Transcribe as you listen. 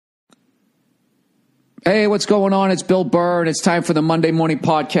Hey, what's going on? It's Bill Burr, and it's time for the Monday Morning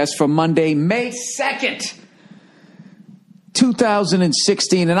Podcast for Monday, May 2nd,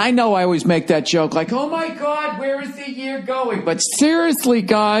 2016. And I know I always make that joke like, oh my God, where is the year going? But seriously,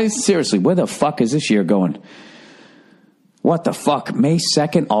 guys, seriously, where the fuck is this year going? What the fuck? May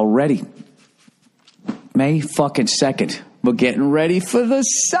 2nd already. May fucking 2nd. We're getting ready for the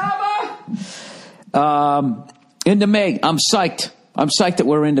summer. Into May. I'm psyched. I'm psyched that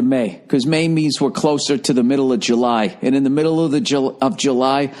we're into May because May means we're closer to the middle of July. And in the middle of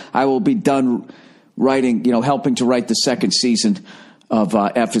July, I will be done writing, helping to write the second season of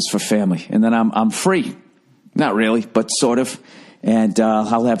F is for Family. And then I'm free. Not really, but sort of. And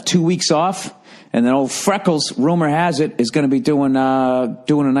I'll have 2 weeks off. And then old Freckles, rumor has it, is going to be doing a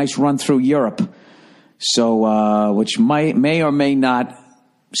nice run through Europe. So, which may or may not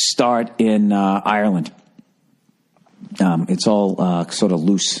start in Ireland. It's all sort of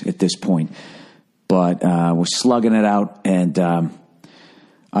loose at this point, but we're slugging it out, and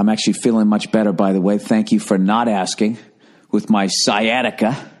I'm actually feeling much better, by the way. Thank you for not asking with my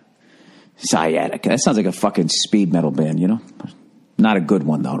sciatica. Sciatica. That sounds like a fucking speed metal band, Not a good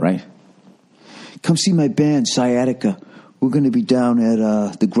one, though, right? Come see my band, Sciatica. We're going to be down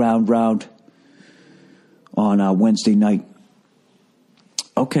at the Ground Round on Wednesday night.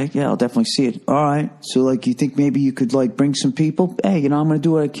 Okay, yeah, I'll definitely see it. All right. So, you think maybe you could, bring some people? Hey, I'm going to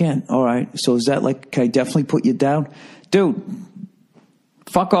do what I can. All right. So is that, can I definitely put you down? Dude,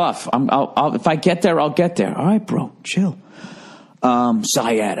 fuck off. If I get there, I'll get there. All right, bro, chill.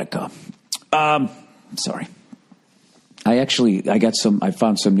 Sciatica. Sorry. I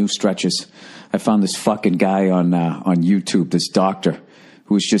found some new stretches. I found this fucking guy on YouTube, this doctor,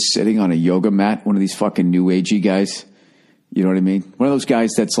 who was just sitting on a yoga mat, one of these fucking new agey guys. You know what I mean? One of those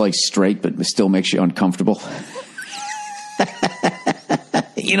guys that's straight but still makes you uncomfortable.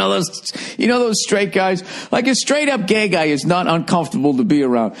 those straight guys? Like a straight up gay guy is not uncomfortable to be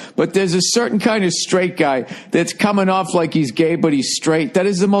around. But there's a certain kind of straight guy that's coming off like he's gay but he's straight. That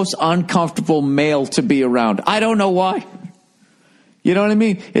is the most uncomfortable male to be around. I don't know why. You know what I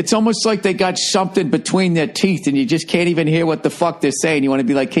mean? It's almost like they got something between their teeth and you just can't even hear what the fuck they're saying. You want to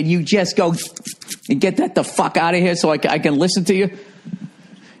be like, can you just go and get that the fuck out of here so I can listen to you?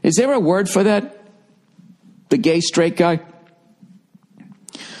 Is there a word for that? The gay straight guy?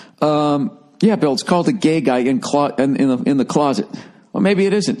 Yeah, Bill, it's called a gay guy in the closet. Or maybe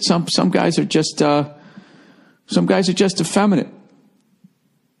it isn't. Some guys are just effeminate.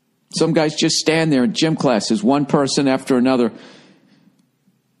 Some guys just stand there in gym classes, one person after another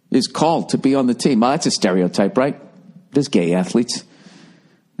is called to be on the team. Well, that's a stereotype, right? There's gay athletes.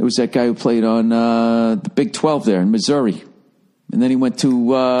 There was that guy who played on the Big 12 there in Missouri. And then he went to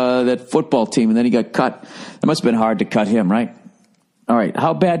that football team, and then he got cut. It must have been hard to cut him, right? All right,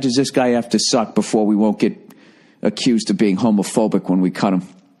 how bad does this guy have to suck before we won't get accused of being homophobic when we cut him?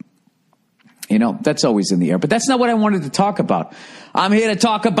 That's always in the air. But that's not what I wanted to talk about. I'm here to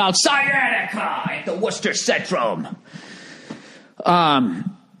talk about sciatica at the Worcester Syndrome.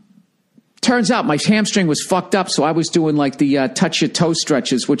 Turns out my hamstring was fucked up, so I was doing the touch your toe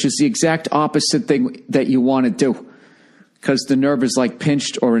stretches, which is the exact opposite thing that you want to do, because the nerve is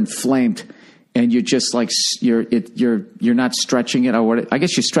pinched or inflamed, and you're just you're not stretching it, or I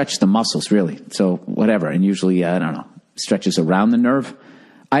guess you stretch the muscles really. So whatever, and usually I don't know, stretches around the nerve.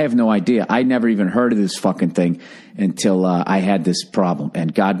 I have no idea. I never even heard of this fucking thing until I had this problem,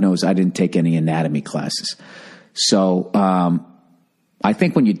 and God knows I didn't take any anatomy classes. So I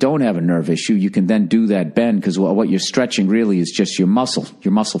think when you don't have a nerve issue, you can then do that bend because what you're stretching really is just your muscle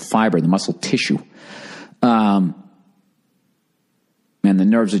fiber, the muscle tissue. And the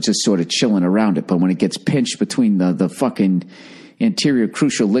nerves are just sort of chilling around it. But when it gets pinched between the fucking anterior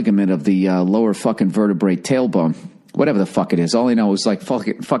crucial ligament of the lower fucking vertebrae tailbone, whatever the fuck it is, all I know is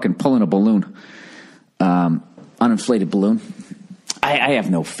fucking pulling a balloon, uninflated balloon. I have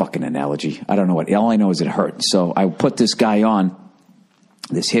no fucking analogy. I don't know what. All I know is it hurt. So I put this guy on.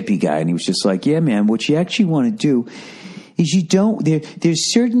 This hippie guy, and he was just like, yeah, man, what you actually want to do is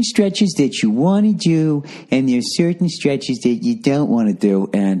there's certain stretches that you want to do, and there's certain stretches that you don't want to do.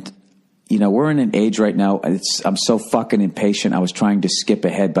 And, we're in an age right now, I'm so fucking impatient. I was trying to skip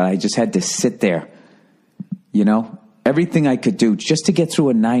ahead, but I just had to sit there, everything I could do just to get through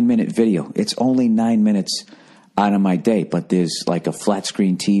a 9-minute video. It's only 9 minutes out of my day, but there's a flat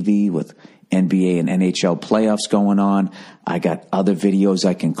screen TV with NBA and NHL playoffs going on. I got other videos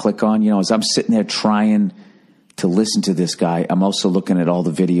I can click on. As I'm sitting there trying to listen to this guy, I'm also looking at all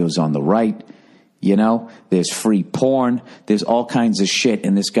the videos on the right. There's free porn. There's all kinds of shit.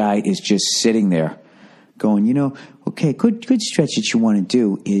 And this guy is just sitting there going, okay, a good stretch that you want to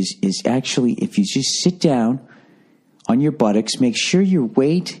do is actually if you just sit down on your buttocks, make sure your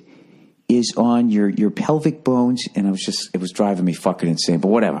weight is on your pelvic bones. And it was driving me fucking insane. But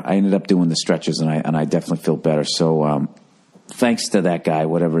whatever. I ended up doing the stretches, and I definitely feel better. So thanks to that guy,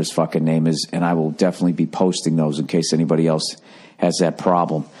 whatever his fucking name is, and I will definitely be posting those in case anybody else has that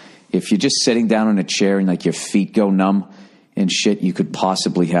problem. If you're just sitting down in a chair and like your feet go numb and shit, you could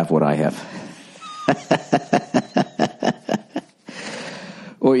possibly have what I have.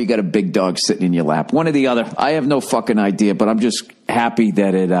 Or you got a big dog sitting in your lap. One or the other. I have no fucking idea, but I'm just happy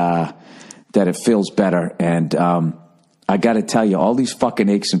that it feels better. And I got to tell you, all these fucking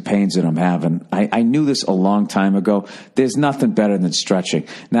aches and pains that I'm having, I knew this a long time ago. There's nothing better than stretching.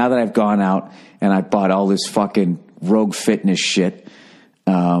 Now that I've gone out and I bought all this fucking Rogue Fitness shit,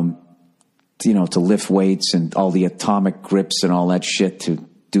 to lift weights and all the atomic grips and all that shit to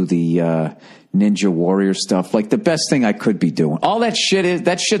do the Ninja Warrior stuff. Like the best thing I could be doing. All that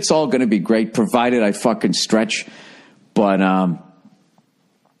shit's all going to be great provided I fucking stretch. But I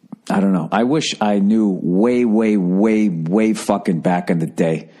don't know. I wish I knew way, way, way, way fucking back in the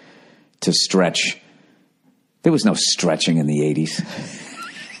day to stretch. There was no stretching in the 80s.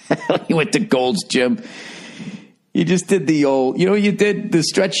 You went to Gold's Gym. You just did the old, you did the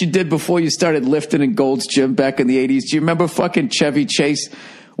stretch you did before you started lifting in Gold's Gym back in the 80s. Do you remember fucking Chevy Chase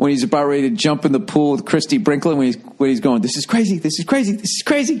when he's about ready to jump in the pool with Christy Brinkley when he's going, this is crazy, this is crazy, this is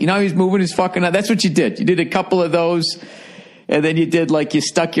crazy. He's moving his fucking, that's what you did. You did a couple of those, and then you did like you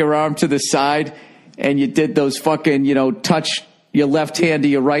stuck your arm to the side and you did those fucking, touch your left hand to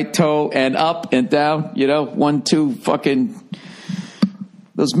your right toe and up and down, 1, 2, fucking,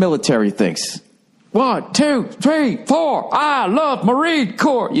 those military things. 1, 2, 3, 4. I love Marine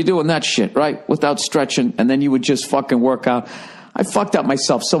Corps. You're doing that shit, right? Without stretching. And then you would just fucking work out. I fucked up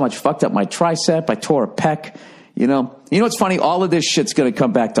myself so much. Fucked up my tricep. I tore a pec. You know what's funny? All of this shit's going to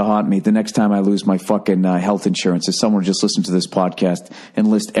come back to haunt me the next time I lose my fucking health insurance. If someone just listen to this podcast and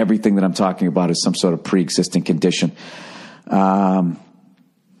list everything that I'm talking about as some sort of pre-existing condition.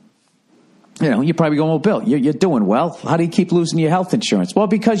 You're probably going, well, Bill, you're doing well. How do you keep losing your health insurance? Well,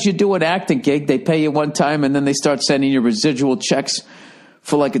 because you do an acting gig, they pay you one time, and then they start sending you residual checks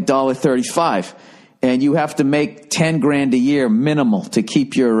for like $1.35. And you have to make $10,000 a year minimal to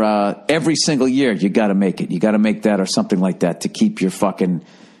keep your, every single year, you got to make it. You got to make that or something like that to keep your fucking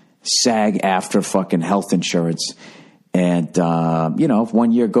SAG after fucking health insurance. And, if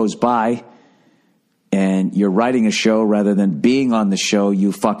 1 year goes by, and you're writing a show rather than being on the show,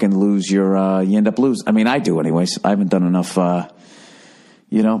 you fucking lose your, you end up losing. I mean, I do anyways. I haven't done enough, I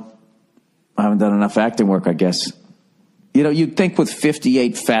haven't done enough acting work, I guess. You'd think with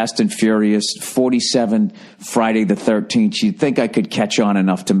 58 Fast and Furious, 47 Friday the 13th, you'd think I could catch on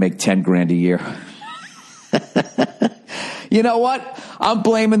enough to make $10,000 a year. You know what? I'm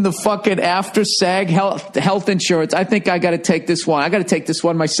blaming the fucking after SAG health insurance. I think I got to take this one. I got to take this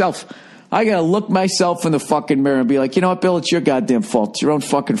one myself. I got to look myself in the fucking mirror and be like, you know what, Bill, it's your goddamn fault. It's your own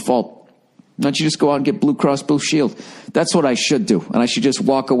fucking fault. Why don't you just go out and get Blue Cross Blue Shield? That's what I should do. And I should just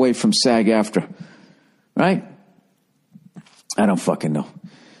walk away from SAG after. Right? I don't fucking know.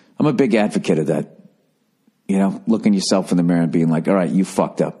 I'm a big advocate of that. Looking yourself in the mirror and being like, all right, you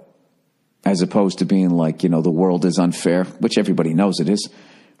fucked up. As opposed to being like, the world is unfair, which everybody knows it is.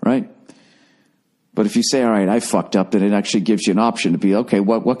 Right? But if you say, all right, I fucked up, then it actually gives you an option to be, okay,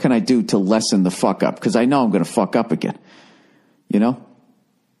 what can I do to lessen the fuck up? Because I know I'm going to fuck up again.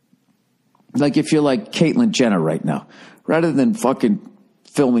 Like if you're like Caitlyn Jenner right now, rather than fucking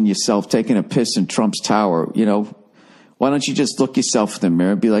filming yourself taking a piss in Trump's tower, why don't you just look yourself in the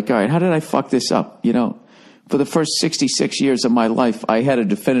mirror and be like, all right, how did I fuck this up? For the first 66 years of my life, I had a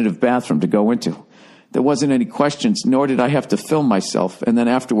definitive bathroom to go into. There wasn't any questions, nor did I have to film myself and then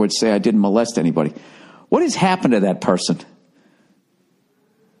afterwards say I didn't molest anybody. What has happened to that person?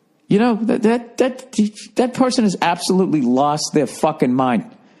 That person has absolutely lost their fucking mind.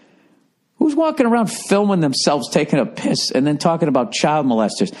 Who's walking around filming themselves taking a piss and then talking about child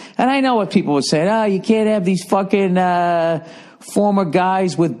molesters? And I know what people would say. You can't have these fucking former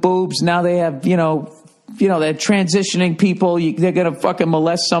guys with boobs. Now they have, they're transitioning people. They're going to fucking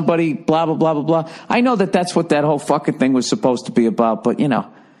molest somebody, blah, blah, blah, blah, blah. I know that's what that whole fucking thing was supposed to be about, but, I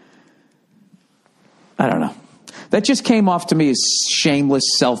don't know. That just came off to me as shameless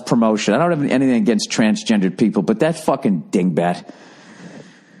self-promotion. I don't have anything against transgendered people, but that fucking dingbat.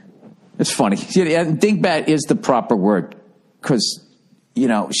 It's funny. Dingbat is the proper word because,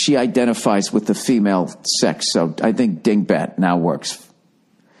 she identifies with the female sex. So I think dingbat now works.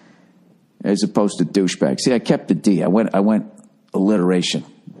 As opposed to douchebag. See, I kept the D. I went alliteration.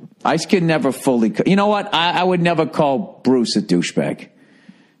 I can never fully. You know what? I would never call Bruce a douchebag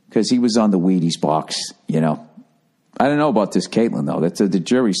because he was on the Wheaties box. You know, I don't know about this Caitlin though. The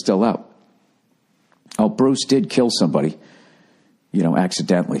jury's still out. Oh, Bruce did kill somebody. You know,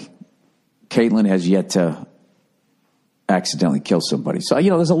 accidentally. Caitlin has yet to accidentally kill somebody. So you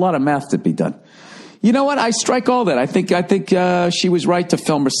know, there's a lot of math to be done. You know what? I strike all that. I think she was right to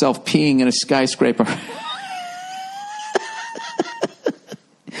film herself peeing in a skyscraper.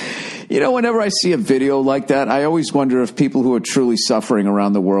 You know, whenever I see a video like that, I always wonder if people who are truly suffering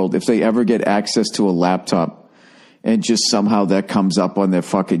around the world, if they ever get access to a laptop and just somehow that comes up on their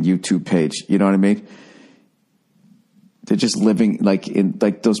fucking YouTube page. You know what I mean? They're just living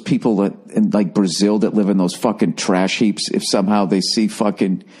like those people that in like Brazil that live in those fucking trash heaps. If somehow they see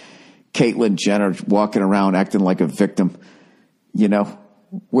fucking Caitlyn Jenner walking around acting like a victim, you know,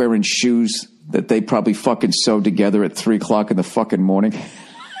 wearing shoes that they probably fucking sewed together at 3:00 in the fucking morning.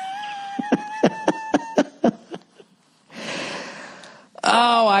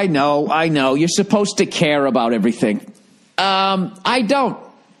 Oh, I know. You're supposed to care about everything. I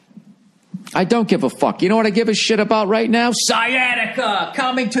don't give a fuck. You know what I give a shit about right now? Sciatica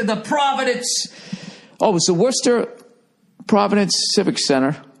coming to the Providence. Oh, it's the Worcester Providence Civic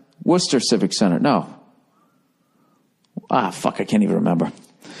Center. Worcester Civic Center. No. Fuck, I can't even remember.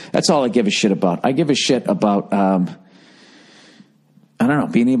 That's all I give a shit about. I give a shit about, I don't know,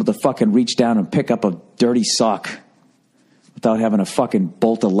 being able to fucking reach down and pick up a dirty sock without having a fucking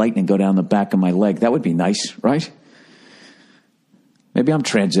bolt of lightning go down the back of my leg. That would be nice, right? Maybe I'm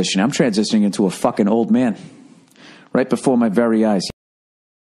transitioning. I'm transitioning into a fucking old man right before my very eyes.